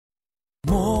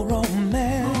More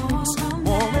romance,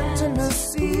 more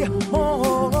intimacy,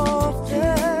 more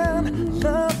often,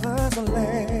 Lover's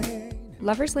Lane.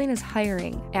 Lover's Lane is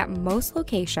hiring at most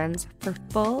locations for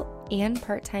full and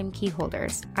part-time key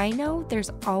holders. I know there's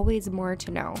always more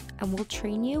to know, and we'll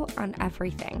train you on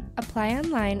everything. Apply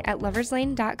online at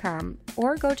loverslane.com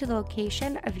or go to the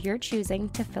location of your choosing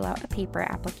to fill out a paper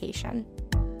application.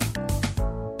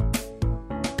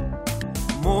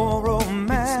 More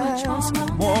romance,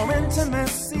 more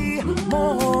intimacy,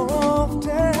 more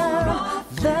often,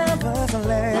 Lover's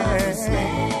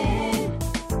Lane.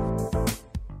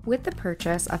 With the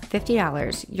purchase of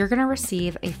 $50, you're going to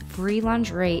receive a free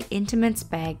lingerie intimates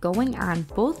bag going on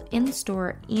both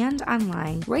in-store and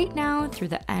online right now through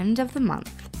the end of the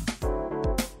month.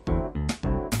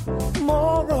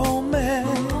 More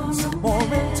romance, more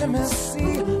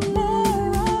intimacy,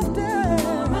 more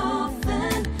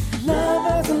often,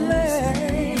 Lover's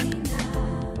Lane.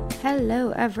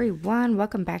 Hello, everyone.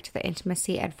 Welcome back to the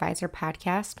Intimacy Advisor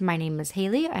podcast. My name is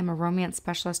Haley. I'm a romance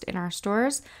specialist in our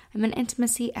stores. I'm an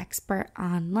intimacy expert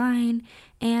online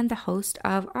and the host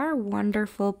of our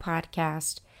wonderful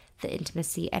podcast, the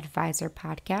Intimacy Advisor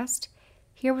podcast,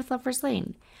 here with Lover's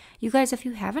Lane. You guys, if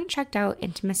you haven't checked out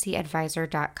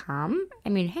intimacyadvisor.com, I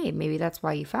mean, hey, maybe that's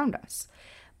why you found us.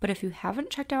 But if you haven't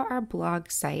checked out our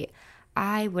blog site,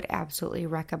 I would absolutely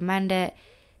recommend it.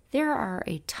 There are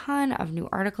a ton of new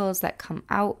articles that come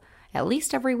out at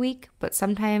least every week, but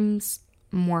sometimes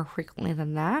more frequently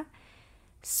than that.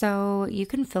 So you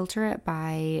can filter it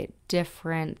by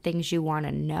different things you want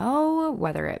to know,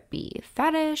 whether it be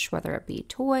fetish, whether it be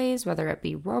toys, whether it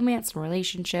be romance and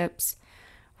relationships.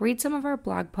 Read some of our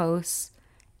blog posts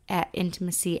at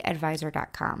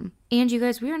intimacyadvisor.com. And you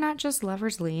guys, we are not just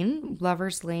Lover's Lane.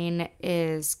 Lover's Lane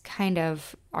is kind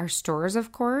of our stores,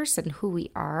 of course, and who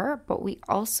we are, but we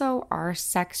also are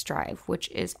Sex Drive, which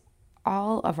is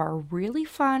all of our really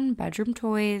fun bedroom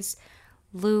toys,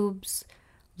 lubes,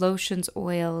 lotions,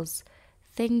 oils,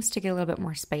 things to get a little bit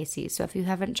more spicy. So if you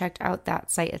haven't checked out that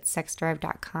site at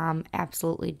sexdrive.com,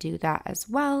 absolutely do that as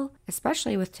well,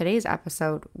 especially with today's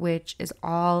episode, which is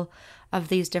all of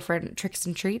these different tricks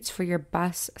and treats for your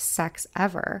best sex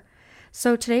ever.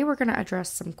 So today we're going to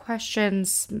address some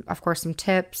questions, of course, some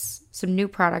tips, some new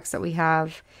products that we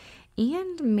have,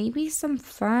 and maybe some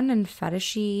fun and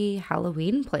fetishy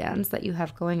Halloween plans that you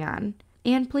have going on.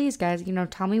 And please, guys,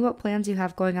 tell me what plans you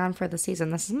have going on for the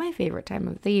season. This is my favorite time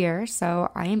of the year, so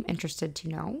I am interested to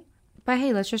know. But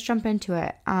hey, let's just jump into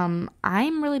it.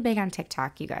 I'm really big on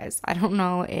TikTok, you guys. I don't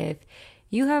know if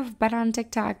you have been on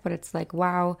TikTok, but it's like,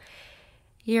 wow,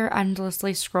 you're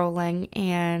endlessly scrolling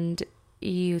and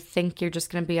you think you're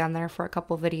just going to be on there for a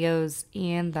couple videos,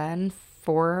 and then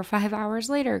 4 or 5 hours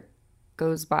later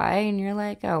goes by and you're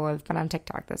like, oh, I've been on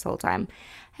TikTok this whole time.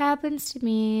 Happens to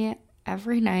me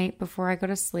every night before I go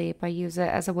to sleep. I use it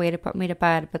as a way to put me to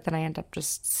bed, but then I end up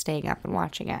just staying up and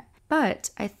watching it.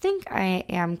 But I think I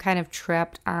am kind of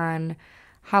trapped on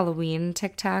Halloween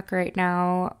TikTok right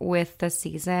now with the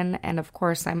season. And of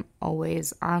course, I'm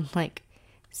always on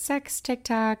sex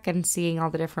TikTok and seeing all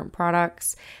the different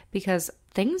products because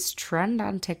things trend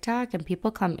on TikTok and people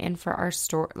come in for our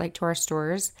store, to our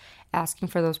stores asking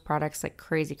for those products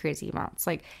crazy amounts.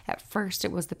 At first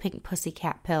it was the pink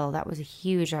pussycat pill that was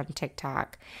huge on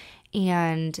TikTok.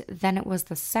 And then it was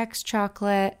the sex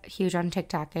chocolate, huge on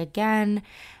TikTok again.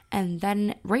 And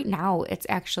then right now it's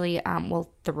actually,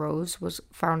 the rose was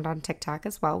found on TikTok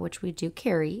as well, which we do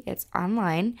carry. It's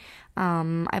online.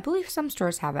 I believe some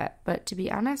stores have it, but to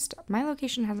be honest, my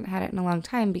location hasn't had it in a long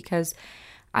time because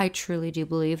I truly do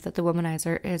believe that the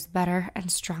Womanizer is better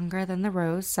and stronger than the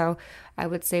rose. So I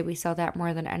would say we sell that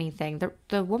more than anything. The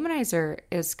Womanizer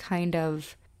is kind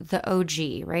of the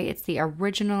OG, right? It's the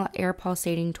original air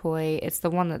pulsating toy. It's the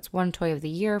one that's won toy of the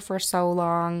year for so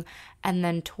long. And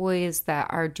then toys that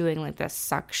are doing this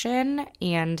suction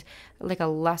and a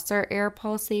lesser air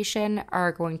pulsation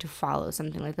are going to follow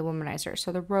something like the Womanizer.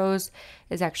 So the Rose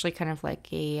is actually kind of like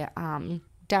a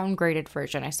downgraded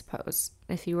version, I suppose.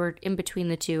 If you were in between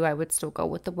the two, I would still go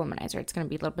with the Womanizer. It's going to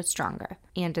be a little bit stronger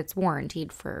and it's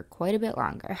warranted for quite a bit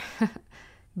longer.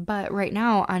 But right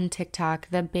now on TikTok,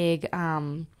 the big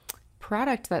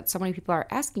product that so many people are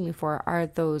asking me for are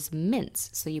those mints.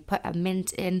 So you put a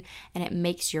mint in and it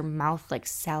makes your mouth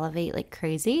salivate like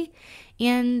crazy.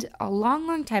 And a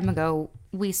long time ago,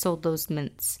 we sold those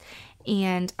mints.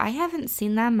 And I haven't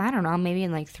seen them, I don't know, maybe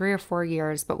in 3 or 4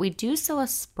 years, but we do sell a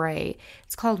spray.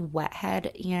 It's called Wet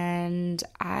Head, and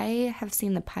I have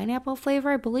seen the pineapple flavor.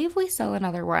 I believe we sell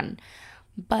another one,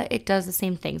 but it does the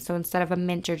same thing. So instead of a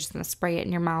mint, you're just going to spray it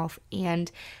in your mouth,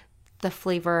 and the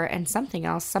flavor and something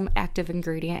else, some active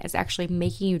ingredient is actually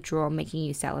making you drool, making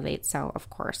you salivate. So of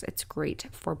course it's great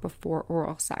for before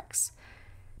oral sex.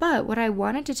 But what I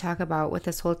wanted to talk about with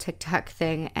this whole TikTok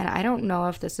thing, and I don't know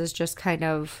if this is just kind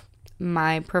of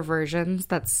my perversions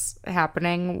that's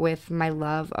happening with my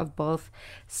love of both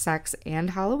sex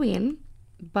and Halloween,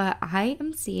 but I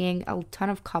am seeing a ton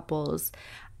of couples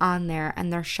on there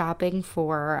and they're shopping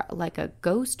for like a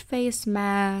ghost face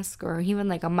mask or even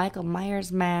like a Michael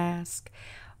Myers mask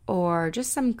or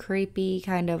just some creepy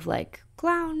kind of like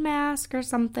clown mask or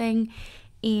something,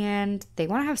 and they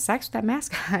want to have sex with that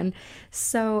mask on.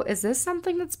 So is this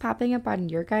something that's popping up on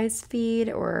your guys' feed?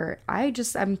 Or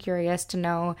I'm curious to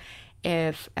know,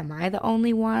 am I the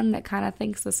only one that kind of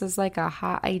thinks this is like a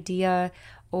hot idea?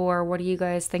 Or what do you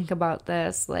guys think about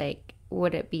this? Like,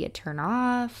 would it be a turn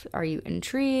off? Are you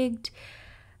intrigued?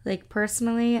 Like,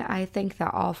 personally, I think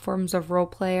that all forms of role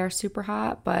play are super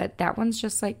hot, but that one's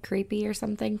just like creepy or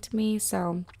something to me.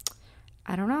 So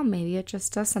I don't know, maybe it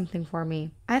just does something for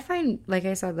me. I find, like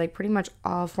I said, like pretty much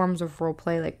all forms of role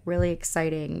play like really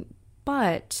exciting.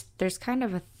 But there's kind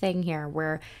of a thing here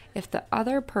where if the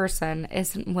other person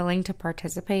isn't willing to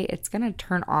participate, it's going to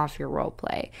turn off your role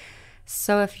play.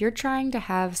 So if you're trying to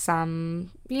have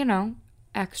some,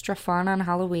 extra fun on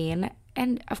Halloween,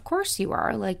 and of course you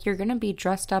are, like you're going to be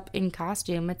dressed up in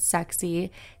costume. It's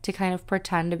sexy to kind of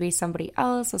pretend to be somebody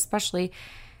else, especially,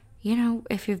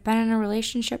 if you've been in a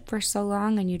relationship for so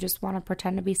long and you just want to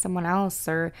pretend to be someone else,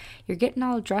 or you're getting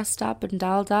all dressed up and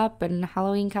dolled up, and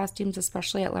Halloween costumes,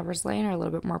 especially at Lover's Lane, are a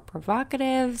little bit more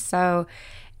provocative. So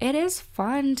it is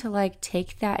fun to like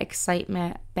take that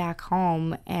excitement back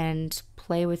home and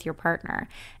play with your partner,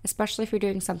 especially if you're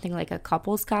doing something like a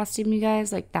couple's costume, you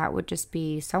guys. Like that would just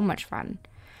be so much fun.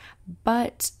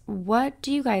 But what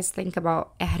do you guys think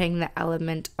about adding the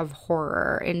element of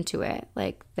horror into it?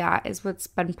 Like that is what's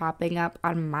been popping up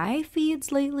on my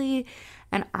feeds lately,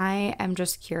 and I am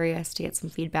just curious to get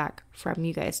some feedback from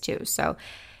you guys too. So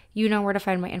you know where to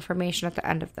find my information at the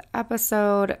end of the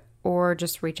episode, or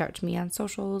just reach out to me on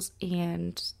socials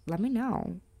and let me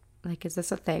know. Like, is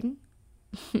this a thing?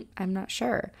 I'm not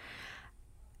sure.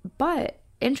 But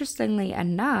interestingly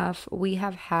enough, we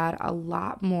have had a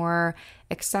lot more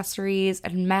accessories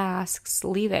and masks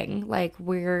leaving. Like,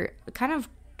 we're kind of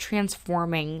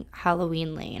transforming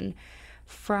Halloween Lane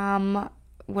from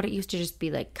what it used to just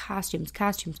be like costumes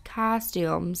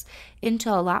into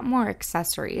a lot more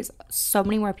accessories. So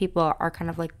many more people are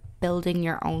kind of like building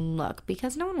your own look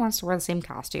because no one wants to wear the same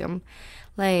costume.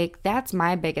 Like, that's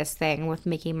my biggest thing with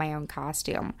making my own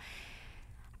costume.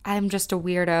 I'm just a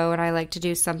weirdo and I like to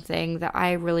do something that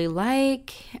I really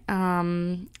like.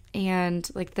 And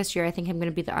like this year, I think I'm going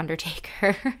to be the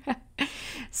Undertaker.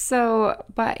 So,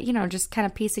 but just kind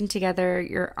of piecing together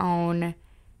your own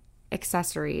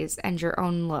accessories and your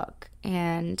own look.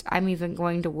 And I'm even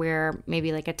going to wear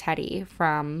maybe like a teddy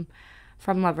from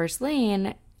Lover's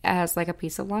Lane as like a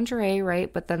piece of lingerie,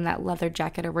 right? But then that leather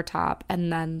jacket over top,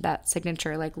 and then that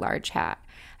signature like large hat.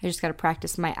 I just got to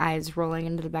practice my eyes rolling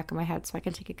into the back of my head so I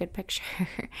can take a good picture.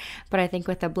 But I think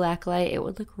with the black light, it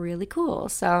would look really cool.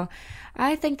 So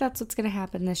I think that's what's going to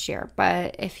happen this year.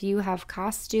 But if you have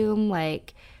costume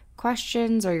like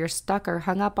questions, or you're stuck or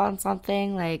hung up on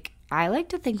something, like I like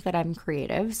to think that I'm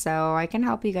creative, so I can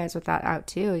help you guys with that out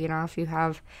too. If you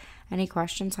have any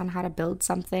questions on how to build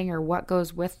something or what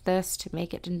goes with this to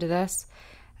make it into this,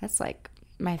 that's like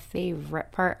my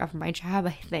favorite part of my job,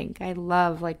 I think. I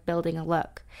love like building a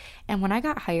look. And when I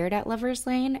got hired at Lover's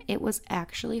Lane, it was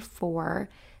actually for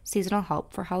seasonal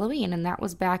help for Halloween. And that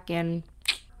was back in,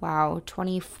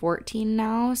 2014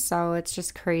 now. So it's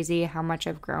just crazy how much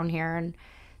I've grown here and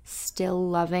still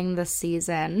loving the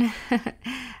season.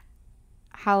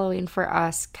 Halloween for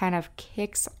us kind of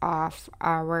kicks off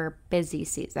our busy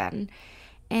season,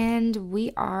 and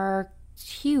we are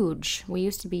huge. We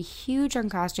used to be huge on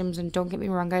costumes, and don't get me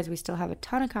wrong, guys, we still have a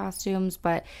ton of costumes,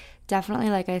 but definitely,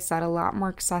 like I said, a lot more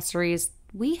accessories.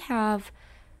 We have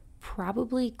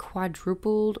probably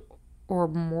quadrupled or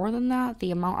more than that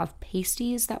the amount of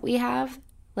pasties that we have.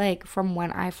 Like from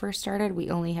when I first started,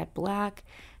 we only had black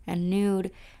and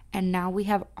nude, and now we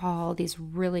have all these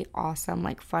really awesome,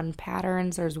 like fun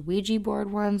patterns. There's Ouija board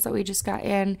ones that we just got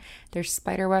in. There's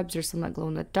spider webs. There's some that glow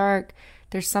in the dark.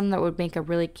 There's some that would make a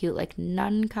really cute, like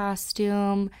nun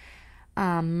costume.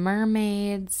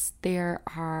 Mermaids. There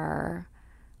are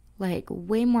like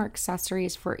way more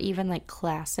accessories for even like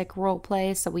classic role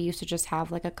play. So we used to just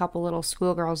have like a couple little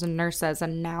schoolgirls and nurses,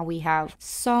 and now we have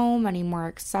so many more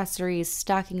accessories,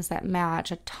 stockings that match,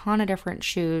 a ton of different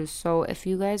shoes. So if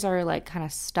you guys are like kind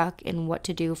of stuck in what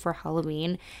to do for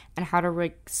Halloween and how to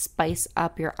like spice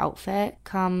up your outfit,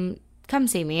 come come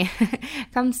see me.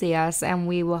 Come see us and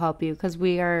we will help you, because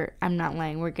I'm not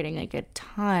lying, we're getting like a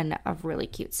ton of really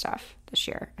cute stuff this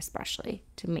year, especially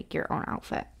to make your own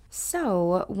outfit.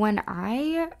 So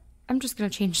I'm just going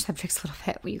to change subjects a little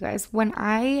bit, you guys. When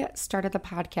I started the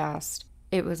podcast,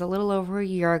 it was a little over a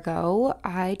year ago.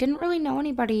 I didn't really know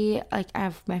anybody, like I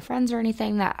have my friends or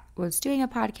anything that was doing a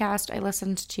podcast. I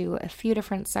listened to a few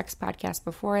different sex podcasts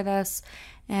before this,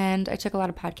 and I took a lot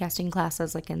of podcasting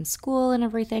classes like in school and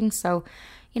everything. So,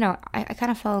 I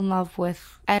kind of fell in love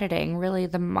with editing really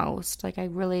the most. Like I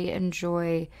really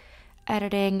enjoy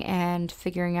editing and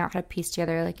figuring out how to piece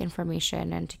together like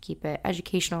information and to keep it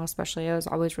educational. Especially, I was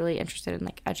always really interested in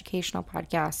like educational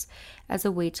podcasts as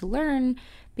a way to learn,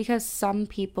 because some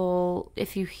people,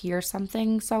 if you hear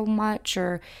something so much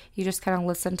or you just kind of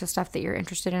listen to stuff that you're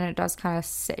interested in, it does kind of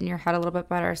sit in your head a little bit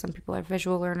better. Some people are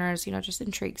visual learners, just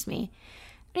intrigues me.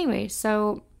 Anyway,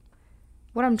 so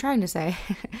what I'm trying to say,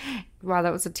 wow,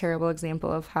 that was a terrible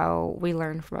example of how we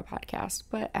learn from a podcast.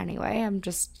 But anyway, I'm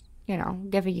just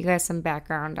giving you guys some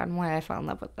background on why I fell in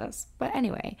love with this. But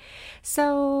anyway,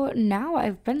 so now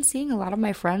I've been seeing a lot of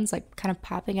my friends like kind of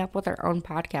popping up with their own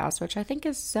podcast, which I think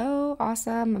is so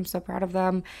awesome. I'm so proud of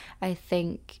them. I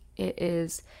think it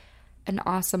is an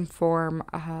awesome form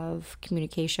of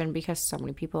communication, because so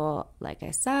many people, like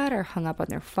I said, are hung up on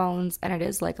their phones, and it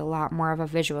is like a lot more of a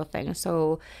visual thing.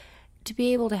 So to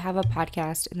be able to have a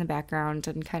podcast in the background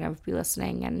and kind of be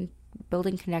listening and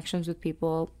building connections with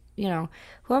people,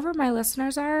 whoever my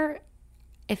listeners are,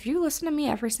 if you listen to me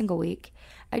every single week,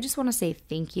 I just want to say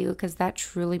thank you, because that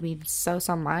truly means so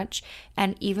much.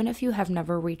 And even if you have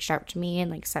never reached out to me and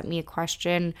like sent me a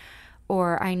question,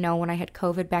 or I know when I had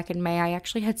COVID back in May, I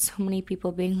actually had so many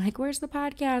people being like, where's the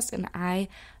podcast? And I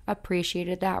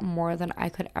appreciated that more than I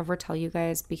could ever tell you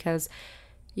guys, because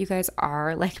you guys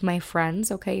are like my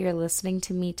friends, okay? You're listening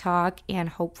to me talk and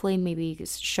hopefully maybe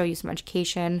show you some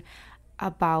education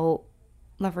about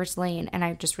Lover's Lane, and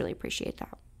I just really appreciate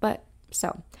that. But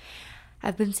so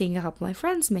I've been seeing a couple of my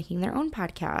friends making their own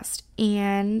podcast,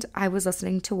 and I was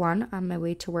listening to one on my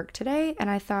way to work today,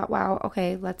 and I thought, wow,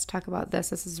 okay, let's talk about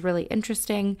this. This is really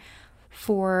interesting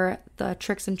for the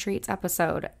Tricks and Treats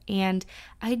episode. And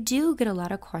I do get a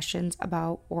lot of questions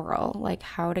about oral, like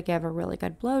how to give a really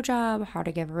good blowjob, how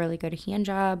to give a really good hand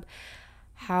job,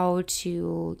 how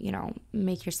to,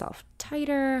 make yourself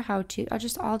tighter, how to,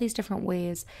 just all these different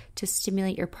ways to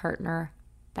stimulate your partner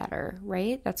better,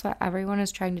 right? That's what everyone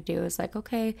is trying to do, is like,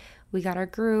 okay, we got our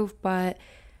groove, but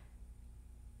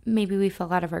maybe we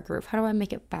fell out of our groove. How do I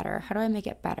make it better? How do I make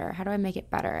it better? How do I make it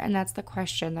better? And that's the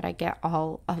question that I get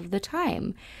all of the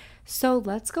time. So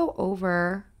let's go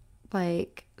over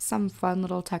like some fun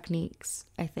little techniques,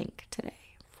 I think,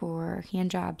 today for hand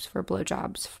jobs, for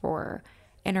blowjobs, for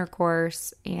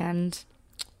intercourse, and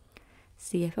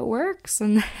see if it works.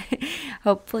 And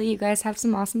hopefully you guys have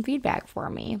some awesome feedback for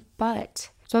me.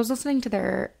 But so I was listening to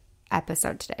their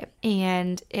episode today,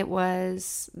 and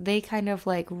they kind of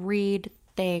like read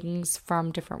things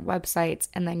from different websites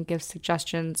and then give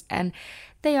suggestions, and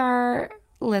they are,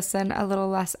 a little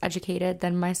less educated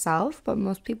than myself, but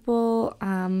most people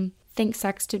think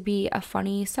sex to be a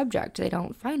funny subject. They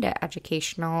don't find it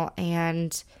educational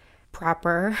and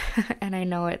proper. And I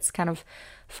know it's kind of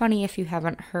funny if you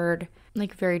haven't heard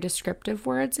like very descriptive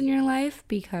words in your life,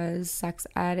 because sex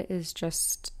ed is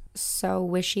just so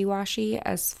wishy-washy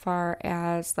as far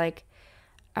as like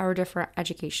our different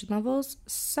education levels.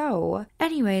 So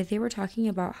anyway, they were talking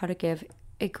about how to give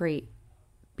a great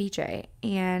BJ,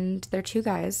 and they're two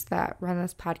guys that run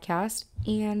this podcast,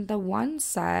 and the one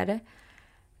said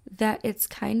that it's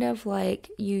kind of like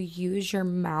you use your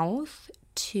mouth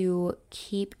to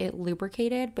keep it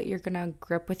lubricated, but you're gonna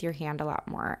grip with your hand a lot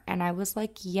more. And I was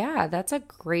like, yeah, that's a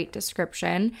great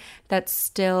description. That's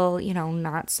still,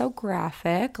 not so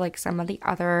graphic like some of the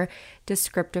other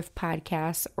descriptive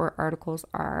podcasts or articles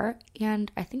are.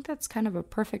 And I think that's kind of a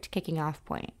perfect kicking off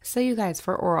point. So you guys,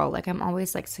 for oral, like I'm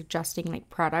always like suggesting like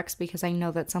products, because I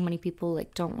know that so many people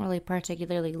like don't really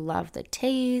particularly love the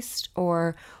taste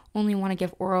or only want to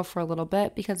give oral for a little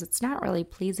bit because it's not really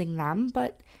pleasing them.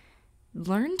 But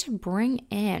learn to bring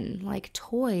in like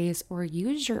toys or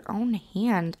use your own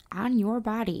hand on your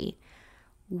body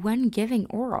when giving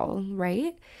oral,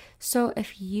 right? So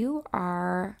if you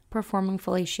are performing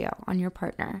fellatio on your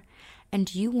partner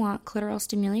and you want clitoral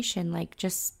stimulation, like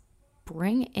just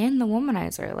bring in the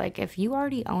womanizer. Like if you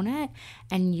already own it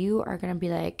and you are going to be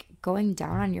like going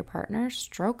down on your partner,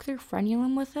 stroke their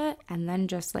frenulum with it and then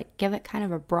just like give it kind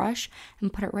of a brush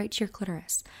and put it right to your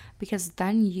clitoris, because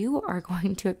then you are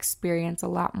going to experience a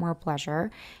lot more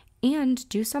pleasure and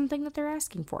do something that they're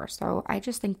asking for. So I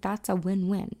just think that's a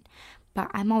win-win. But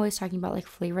I'm always talking about like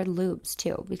flavored lubes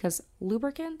too, because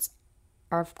lubricants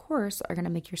are, of course, are going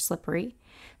to make you slippery.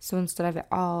 So instead of it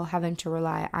all having to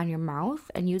rely on your mouth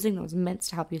and using those mints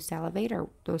to help you salivate or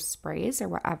those sprays or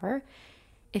whatever,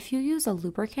 if you use a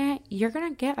lubricant, you're going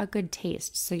to get a good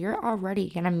taste. So you're already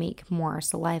going to make more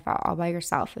saliva all by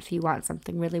yourself if you want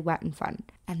something really wet and fun.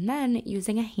 And then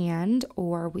using a hand,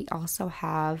 or we also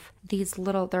have these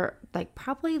little, they're like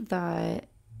probably the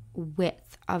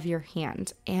width of your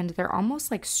hand, and they're almost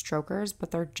like strokers,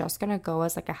 but they're just gonna go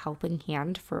as like a helping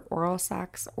hand for oral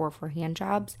sex or for hand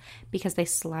jobs because they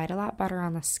slide a lot better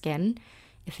on the skin.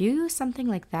 If you use something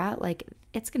like that, like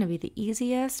it's gonna be the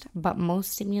easiest but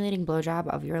most stimulating blowjob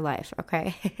of your life,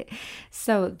 okay?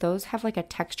 So those have like a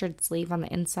textured sleeve on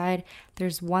the inside.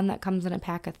 There's one that comes in a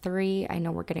pack of 3. I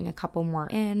know we're getting a couple more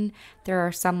in. There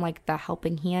are some like the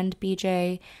helping hand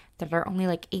BJ that are only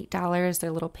like $8.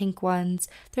 They're little pink ones.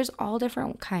 There's all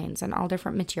different kinds and all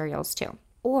different materials too.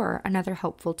 Or another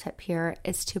helpful tip here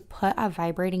is to put a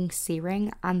vibrating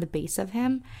C-ring on the base of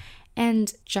him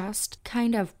and just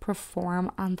kind of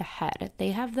perform on the head.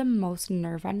 They have the most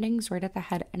nerve endings right at the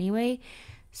head anyway,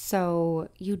 so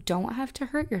you don't have to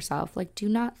hurt yourself. Like, do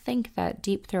not think that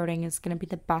deep throating is going to be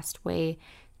the best way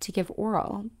to give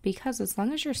oral, because as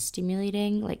long as you're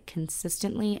stimulating like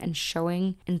consistently and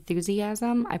showing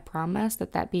enthusiasm, I promise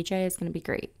that BJ is going to be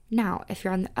great. Now, if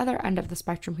you're on the other end of the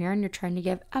spectrum here and you're trying to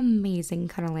give amazing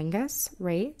cunnilingus,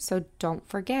 right? So don't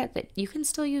forget that you can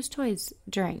still use toys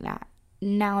during that.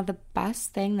 Now, the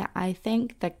best thing that I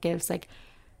think that gives like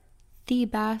the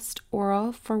best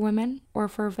oral for women or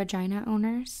for vagina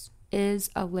owners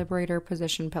is a Liberator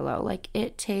position pillow. Like,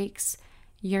 it takes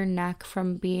your neck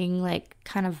from being like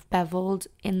kind of beveled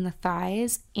in the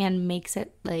thighs and makes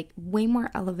it like way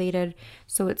more elevated,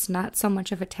 so it's not so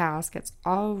much of a task. It's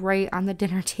all right on the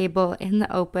dinner table in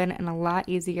the open and a lot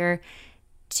easier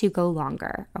to go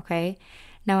longer, okay?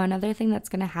 Now, another thing that's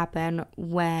going to happen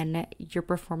when you're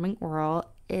performing oral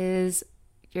is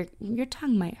your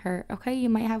tongue might hurt, okay? You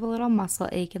might have a little muscle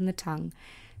ache in the tongue.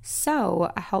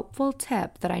 So a helpful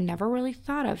tip that I never really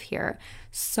thought of here,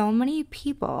 so many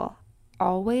people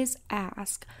always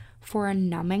ask for a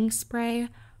numbing spray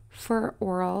for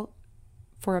oral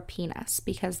for a penis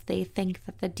because they think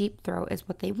that the deep throat is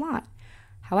what they want.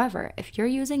 However, if you're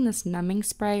using this numbing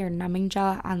spray or numbing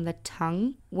gel on the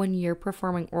tongue when you're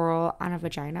performing oral on a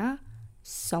vagina,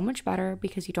 so much better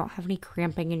because you don't have any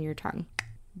cramping in your tongue.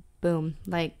 Boom.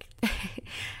 Like,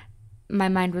 my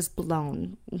mind was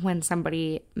blown when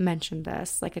somebody mentioned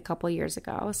this like a couple years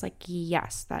ago. I was like,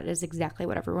 yes, that is exactly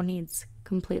what everyone needs.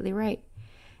 Completely right.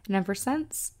 And ever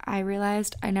since, I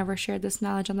realized I never shared this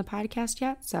knowledge on the podcast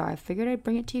yet, so I figured I'd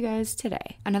bring it to you guys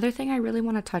today. Another thing I really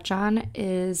want to touch on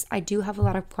is I do have a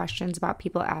lot of questions about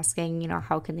people asking,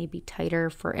 how can they be tighter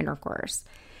for intercourse?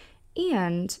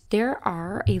 And there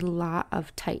are a lot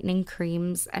of tightening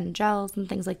creams and gels and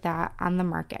things like that on the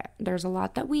market. There's a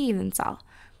lot that we even sell.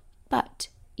 But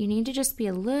you need to just be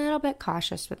a little bit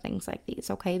cautious with things like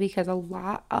these, okay? Because a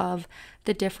lot of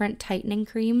the different tightening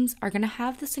creams are going to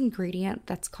have this ingredient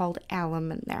that's called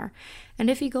alum in there. And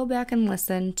if you go back and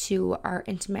listen to our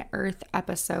Intimate Earth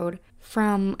episode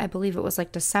from, I believe it was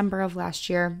like December of last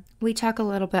year, we talk a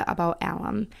little bit about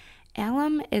alum.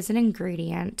 Alum is an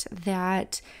ingredient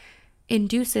that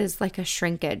induces like a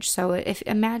shrinkage. So if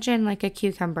imagine like a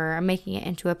cucumber and making it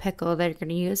into a pickle, they're going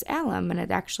to use alum, and it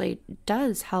actually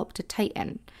does help to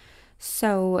tighten.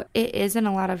 So it is in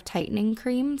a lot of tightening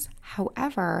creams.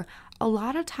 However, a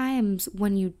lot of times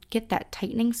when you get that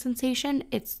tightening sensation,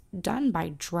 it's done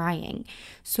by drying.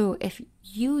 So if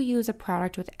you use a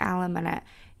product with alum in it,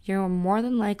 you're more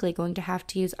than likely going to have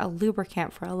to use a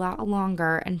lubricant for a lot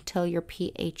longer until your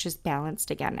pH is balanced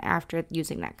again after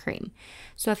using that cream.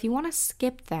 So if you want to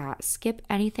skip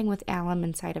anything with alum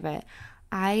inside of it,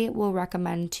 I will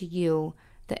recommend to you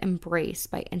the Embrace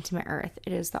by Intimate Earth.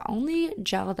 It is the only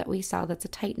gel that we sell that's a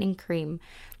tightening cream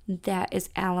that is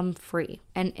alum free,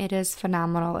 and it is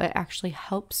phenomenal. It actually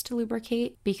helps to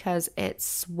lubricate because it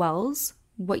swells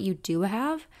what you do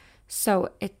have.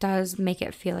 So it does make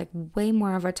it feel like way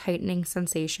more of a tightening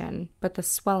sensation, but the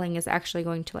swelling is actually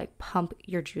going to like pump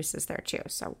your juices there too.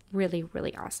 So really,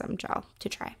 really awesome gel to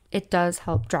try. It does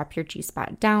help drop your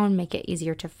G-spot down, make it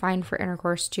easier to find for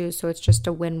intercourse too. So it's just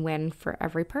a win-win for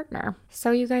every partner.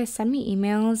 So you guys send me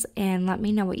emails and let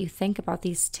me know what you think about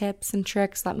these tips and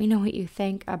tricks. Let me know what you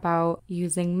think about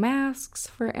using masks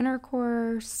for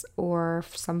intercourse or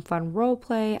some fun role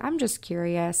play. I'm just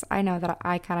curious. I know that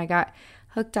I kind of got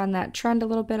hooked on that trend a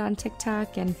little bit on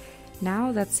TikTok, and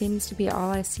now that seems to be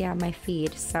all I see on my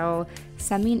feed. So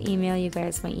send me an email, you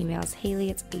guys. My email is Haley,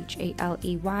 it's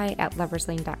HALEY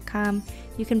 @loverslane.com.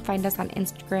 You can find us on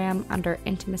Instagram under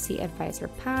Intimacy Advisor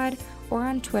Pod or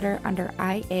on Twitter under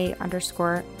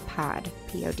IA_pod,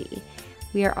 POD.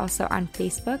 We are also on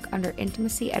Facebook under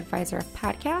Intimacy Advisor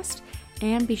Podcast,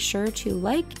 and be sure to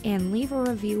like and leave a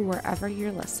review wherever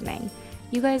you're listening.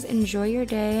 You guys enjoy your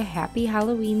day. Happy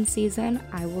Halloween season.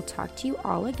 I will talk to you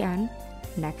all again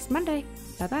next Monday.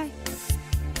 Bye-bye.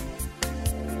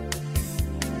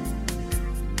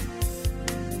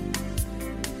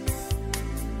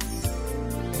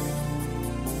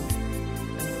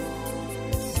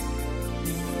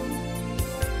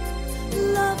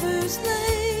 Lovers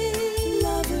Lane,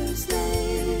 Lovers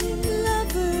Lane,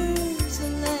 Lovers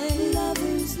Lane,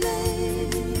 Lovers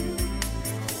Lane.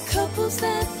 Couples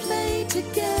that play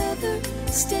together,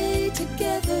 stay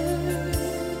together.